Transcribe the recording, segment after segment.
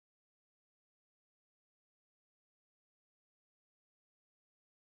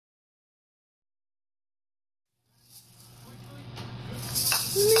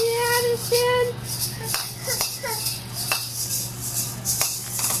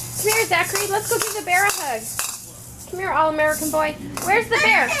Come here, Zachary. Let's go give the bear a hug. Come here, all-American boy. Where's the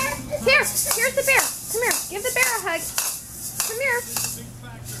bear? Here. Here's the bear. Come here. Give the bear a hug. Come here.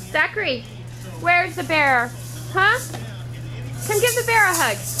 Zachary, where's the bear? Huh? Come give the bear a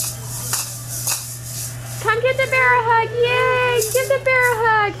hug. Come give the bear a hug. Yay! Give the bear a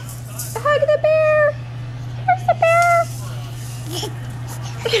hug. Hug the bear. Where's the bear?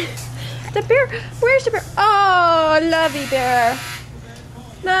 The bear. Where's the bear? Oh, lovey bear.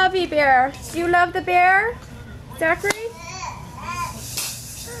 Lovey bear. Do you love the bear, Zachary?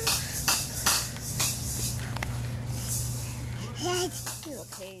 You're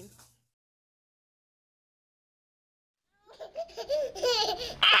okay.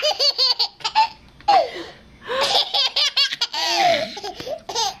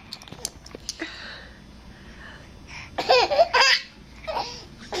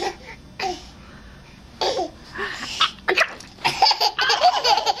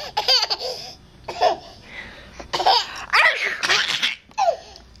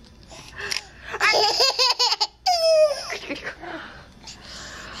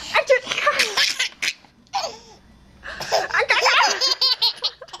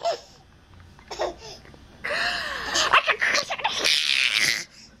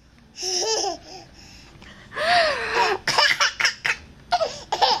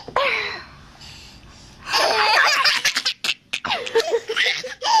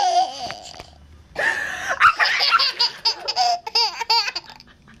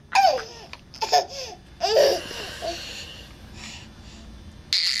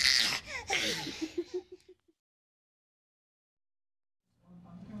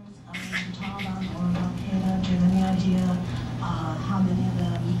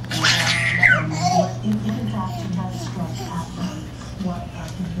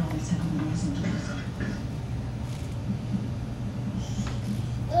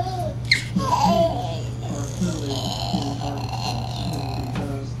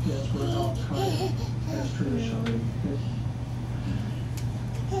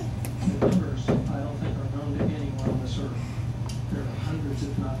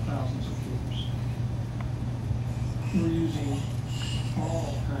 If not thousands of troops. We're using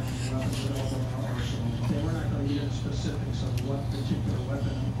all kinds of weapons available in our arsenal. And we're not going to get into specifics of what particular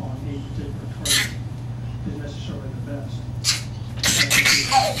weapon on a particular target is necessarily the best.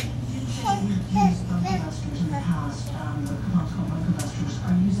 You've used bunker busters in the past, the multiple bunker busters.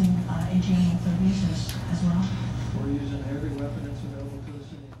 Are you using AJ-30s as well? We're using every weapon that's available to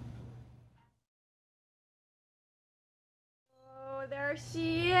us in the Oh, there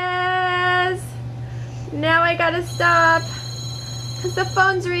she is. Now I gotta stop because the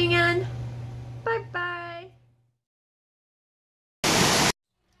phone's ringing. Bye-bye.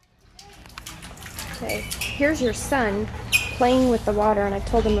 Okay, here's your son playing with the water, and I've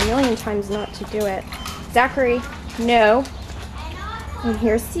told him a million times not to do it. Zachary, no. And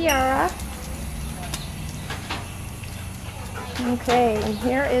here's Sierra. Okay, and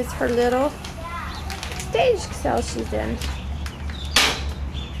here is her little stage cell she's in.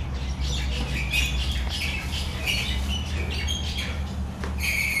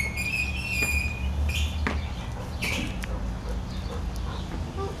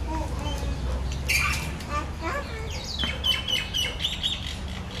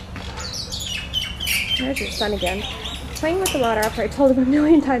 There's your son again, playing with the water after I told him a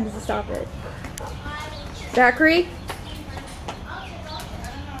million times to stop it. Zachary?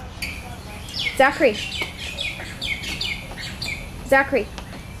 Zachary? Zachary?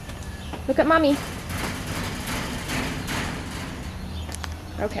 Look at mommy.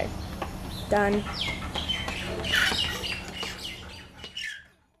 Okay, done.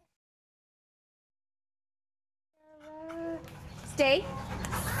 Stay.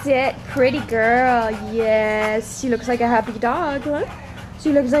 Sit, pretty girl. Yes, she looks like a happy dog. Look,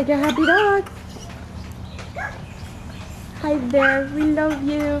 she looks like a happy dog. Hi there, we love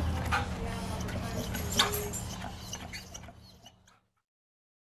you.